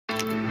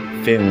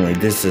Family,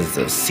 this is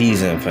the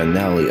season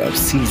finale of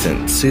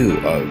season 2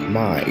 of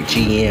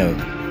MyGM.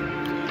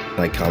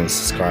 Like, comment,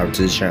 subscribe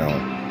to the channel.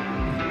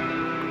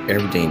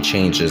 Everything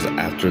changes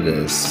after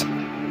this.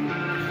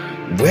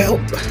 Well,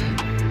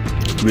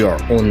 we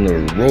are on the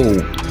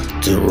road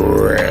to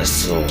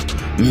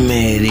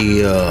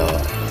WrestleMania.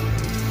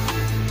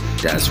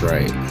 That's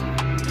right,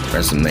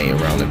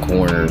 WrestleMania around the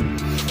corner.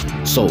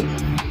 So,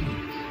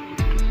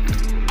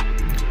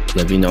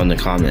 let me know in the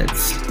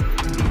comments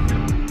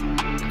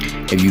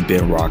if you've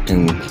been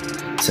rocking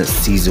since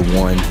season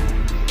 1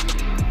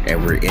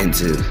 and we're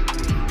into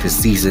the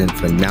season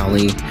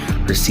finale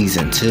for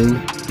season 2.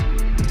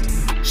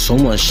 So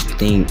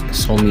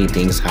many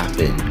things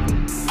happened.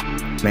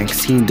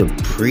 Maxine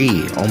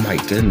Dupree, oh my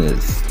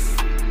goodness,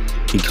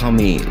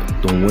 becoming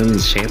the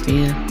women's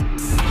champion.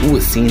 Who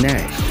was seeing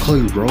that?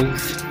 Cody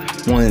Rhodes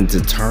wanted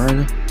to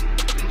turn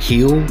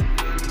heel.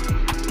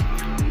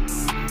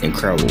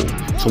 Incredible.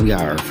 So we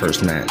got our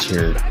first match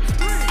here.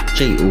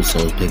 Jey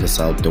Usos pick us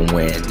up to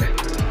win.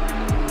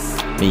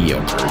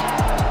 Mediocre.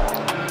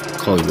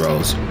 Cody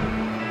Rhodes,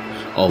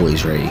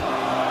 always ready.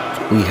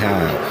 We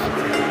have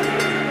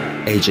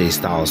AJ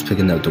Styles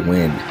picking up the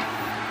win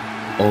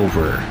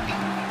over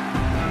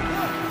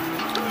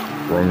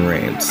Roman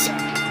Reigns.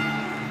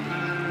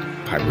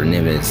 Piper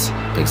Nimitz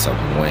picks up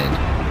the win.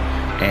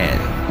 And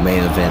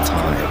main event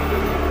time.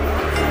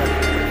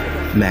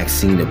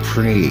 Maxine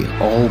Dupree,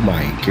 oh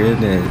my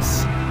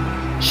goodness.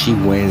 She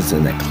wins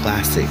in a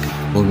classic.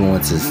 Moving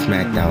on to the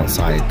SmackDown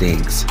side of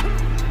things.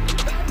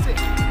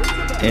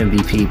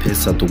 MVP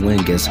picks up the win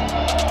against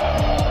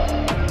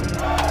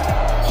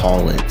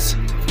Hollins.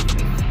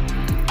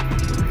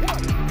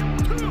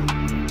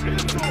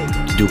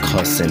 Duke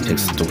Hudson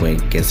picks up the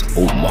win against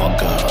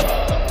Omega.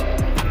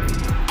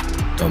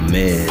 The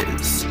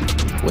Miz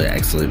with an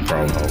excellent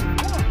promo.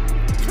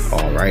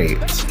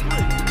 Alright.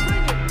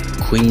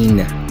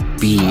 Queen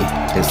B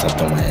picks up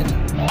the win.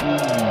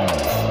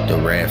 The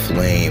Red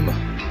Flame.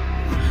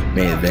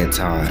 Main event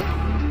time.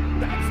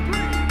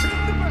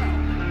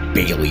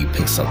 Bailey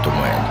picks up the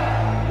win.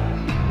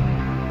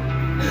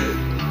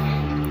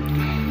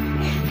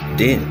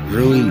 Didn't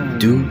really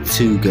do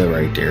too good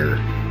right there.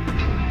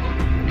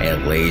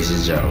 And ladies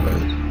and gentlemen,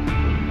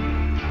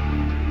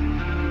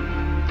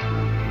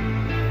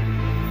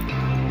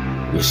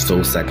 we're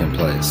still second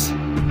place.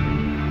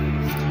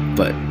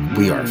 But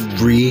we are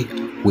 3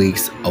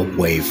 weeks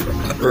away from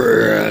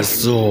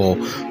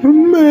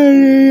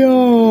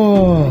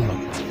WrestleMania.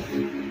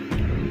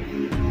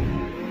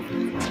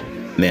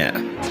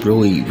 Man,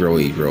 really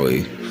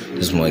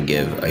just want to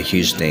give a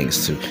huge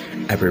thanks to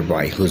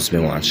everybody who's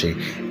been watching,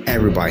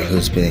 everybody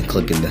who's been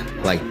clicking the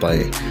like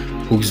button,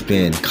 who's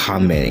been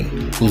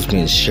commenting, who's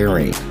been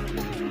sharing.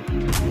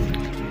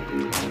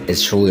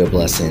 It's truly a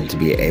blessing to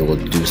be able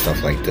to do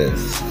stuff like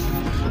this.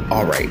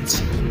 Alright,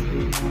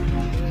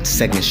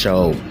 second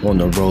show on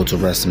the road to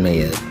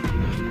WrestleMania.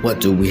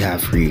 What do we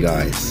have for you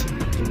guys?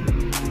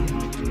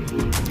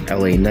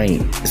 LA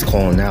Knight is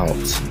calling out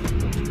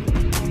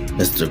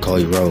Mr.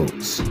 Cody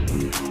Rhodes.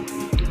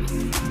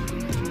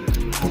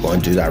 We're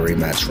going to do that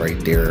rematch right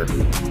there.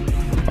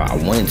 Well, I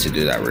wanted to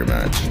do that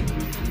rematch.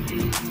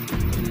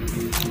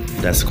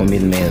 That's going to be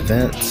the main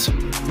event.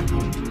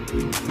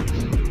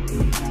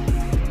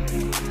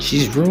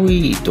 She's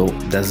really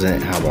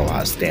doesn't have a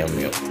lot of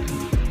stamina.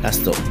 That's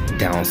the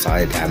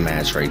downside of that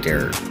match right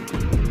there.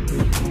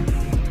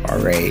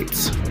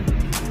 Alright.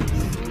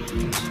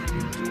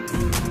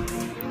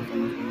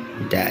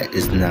 That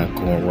is not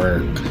going to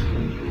work.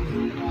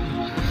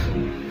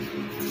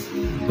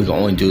 We can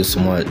only do so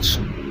much.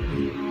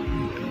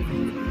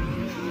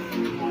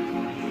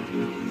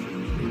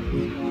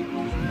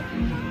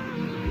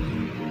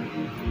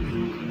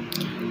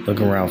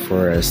 Looking around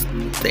for us,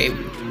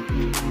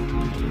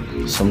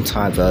 some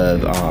type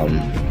of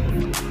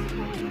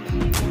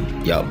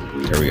yup,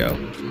 there we go.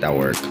 That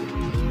worked.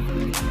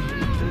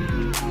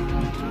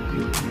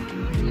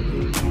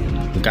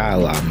 We got a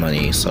lot of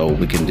money, so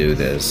we can do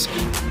this.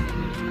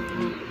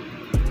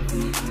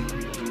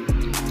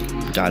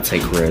 Gotta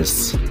take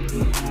risks.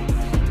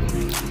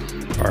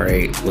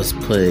 Alright, let's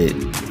put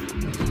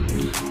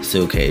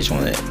Steel Cage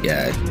on it.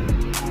 Yeah, I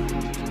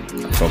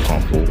feel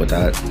comfortable with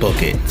that.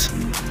 Book it.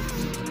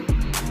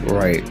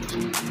 Right.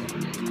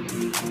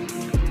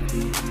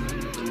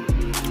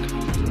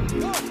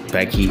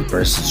 Becky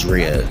versus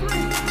Rhea.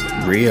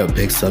 Rhea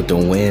picks up the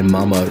win,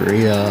 Mama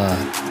Rhea.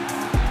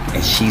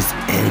 And she's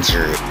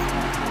injured.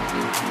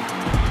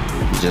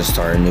 We just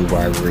started a new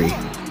rivalry.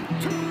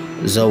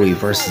 Zoe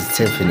versus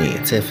Tiffany.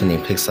 Tiffany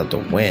picks up the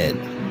win.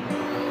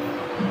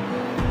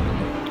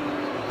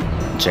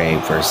 Jay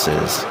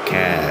versus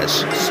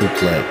Cash.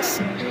 Suplex.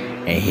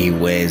 And he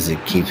wins to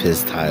keep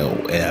his title.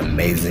 An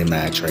amazing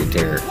match right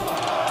there.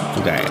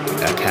 We got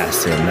a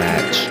cast-in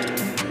match.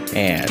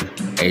 And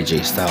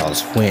AJ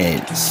Styles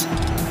wins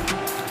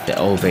the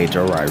Elevate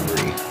their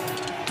rivalry.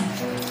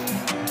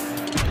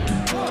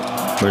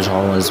 Rich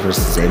Hollins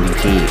versus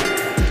MVP.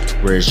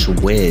 Rich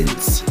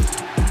wins.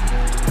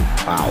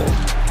 Wow.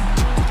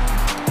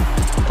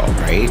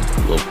 Alright,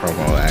 little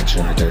promo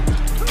action right there.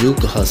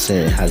 Duke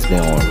Hudson has been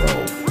on a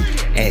roll,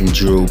 and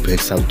Drew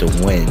picks up the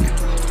win.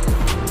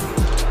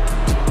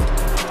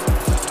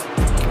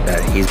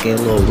 That he's getting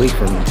a little weak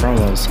from the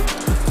promos.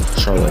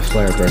 Charlotte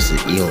Flair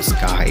versus Io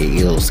Sky.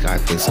 Io Sky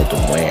picks up the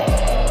win.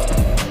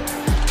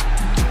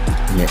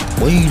 Man,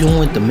 what are you doing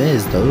with the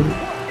Miz, dude?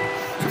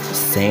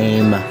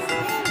 Same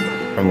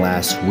from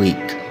last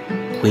week.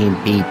 Queen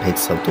B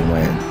picks up the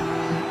win.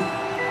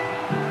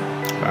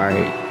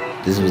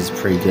 Alright, this was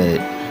pretty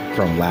good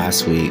from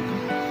last week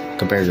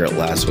compared to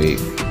last week.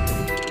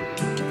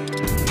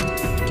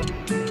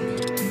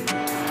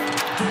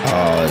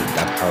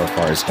 That power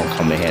card is gonna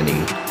come in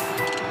handy.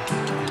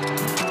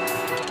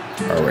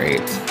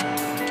 Alright.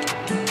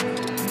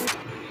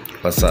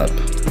 What's up?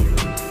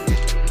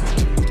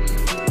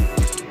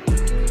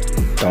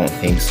 Don't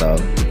think so.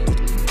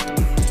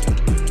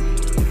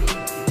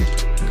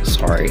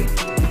 Sorry.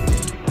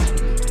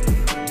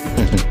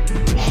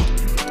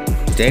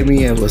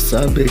 Damian, what's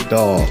up, big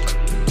dog?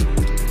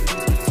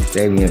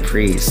 Damian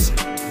Priest.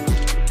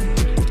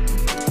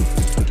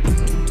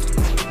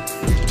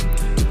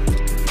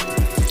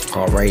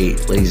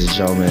 Alright, ladies and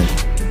gentlemen,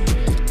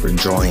 we're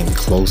drawing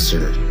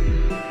closer.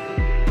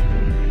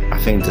 I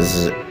think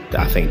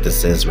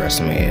this is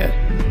WrestleMania.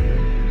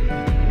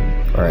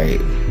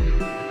 Alright.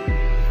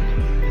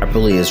 I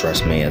believe it's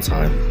WrestleMania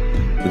time.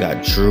 We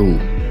got Drew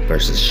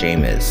versus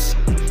Sheamus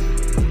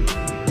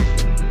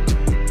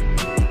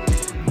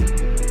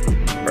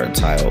for the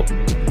title.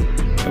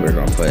 And we're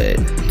gonna put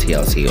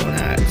TLC on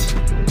that.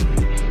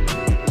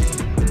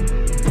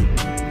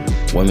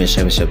 Women's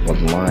Championship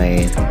on the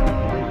line.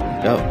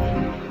 Yup.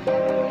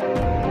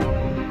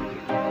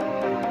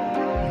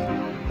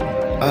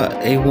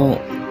 It won't.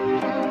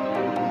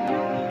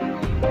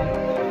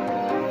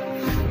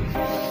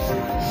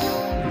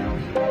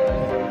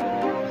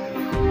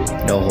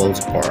 No holds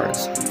barred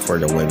for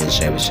the Women's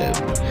Championship.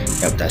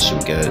 Yep, that should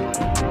be good.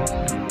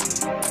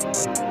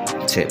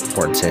 Tip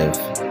for Tiff.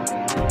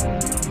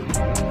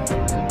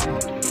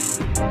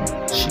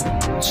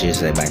 She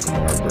is a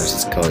McEnroe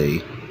versus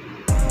Cody.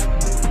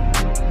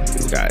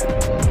 We got.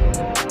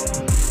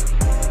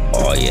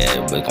 Oh yeah,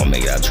 we're gonna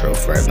make that a triple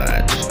threat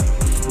match.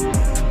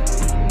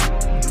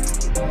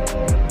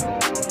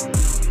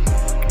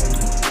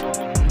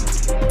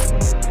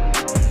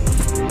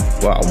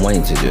 Well, I'm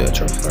waiting to do a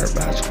triple threat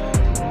match,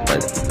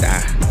 but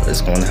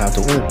it's going to have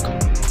to work.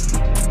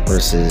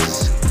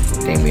 Versus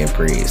Damian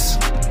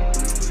Priest.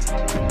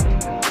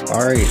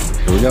 Alright,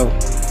 here we go.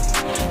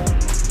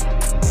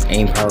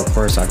 Any power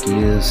course I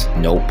can use?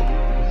 Nope.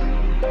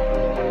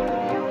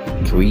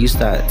 Can we use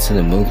that to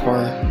the moon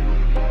car?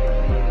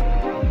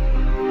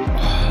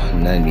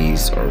 None of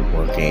these are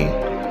working.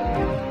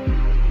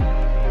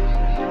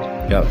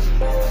 Yep.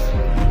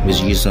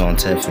 Was using on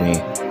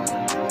Tiffany.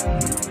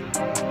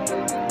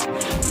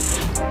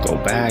 Go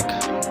back.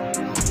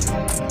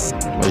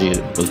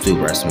 Let's do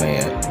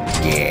WrestleMania.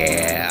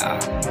 Yeah.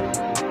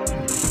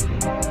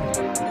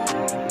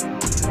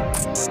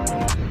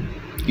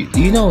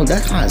 You know,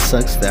 that kind of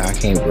sucks that I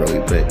can't really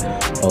put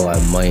a lot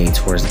of money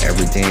towards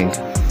everything.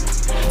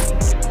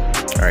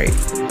 Alright.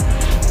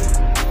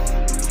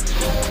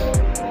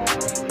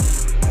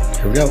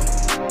 Here we go.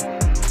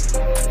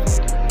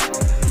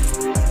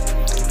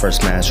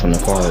 First match on the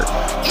card.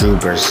 Drew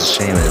versus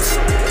Sheamus.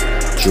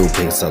 Drew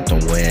picks up the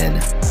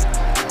win.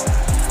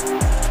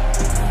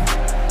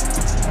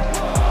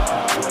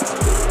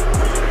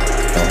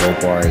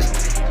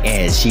 Bars,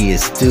 and she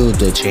is still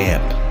the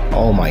champ.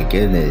 Oh my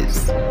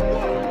goodness.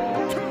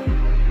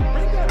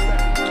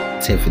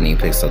 Tiffany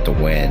picks up the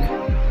win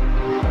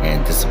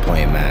and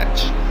disappointing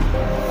match.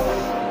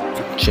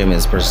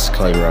 Sheamus versus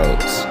Cody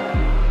Rhodes.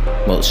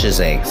 Well,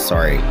 Shizak,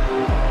 sorry.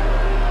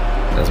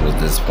 That was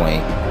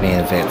disappointing. Main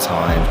event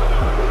time.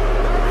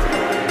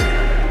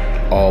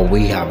 Oh,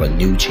 we have a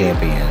new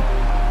champion.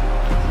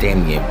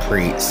 Damian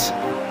Priest.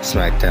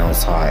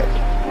 SmackDown's hot.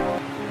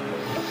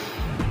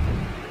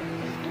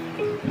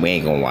 We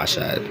ain't gonna watch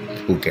that.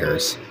 Who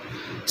cares?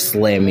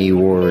 Slammy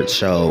Award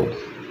Show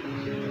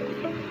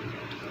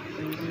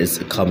is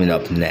coming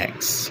up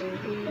next.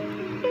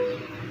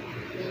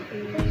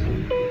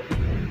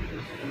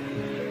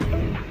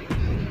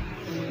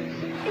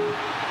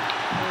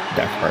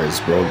 That card is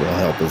really gonna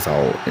help us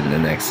out in the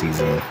next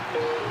season.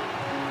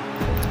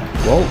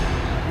 Well,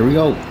 here we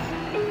go.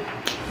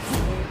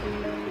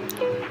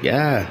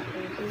 Yeah.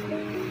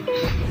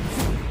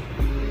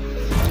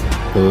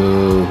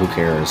 Ooh, who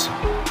cares?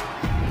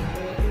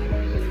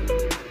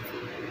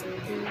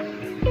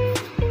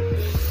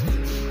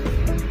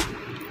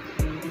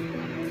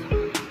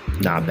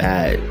 Not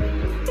bad.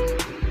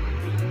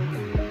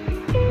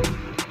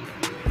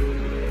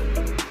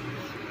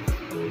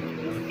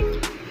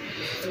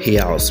 He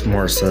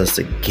outsmarts us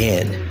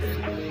again.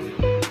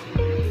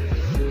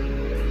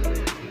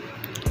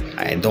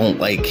 I don't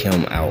like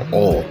him at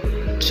all.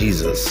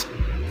 Jesus.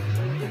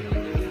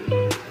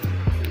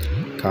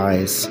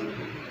 Guys,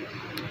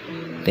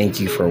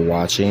 thank you for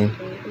watching.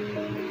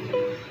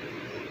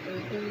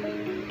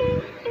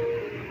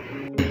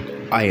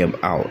 I am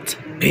out.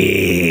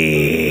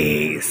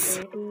 Peace.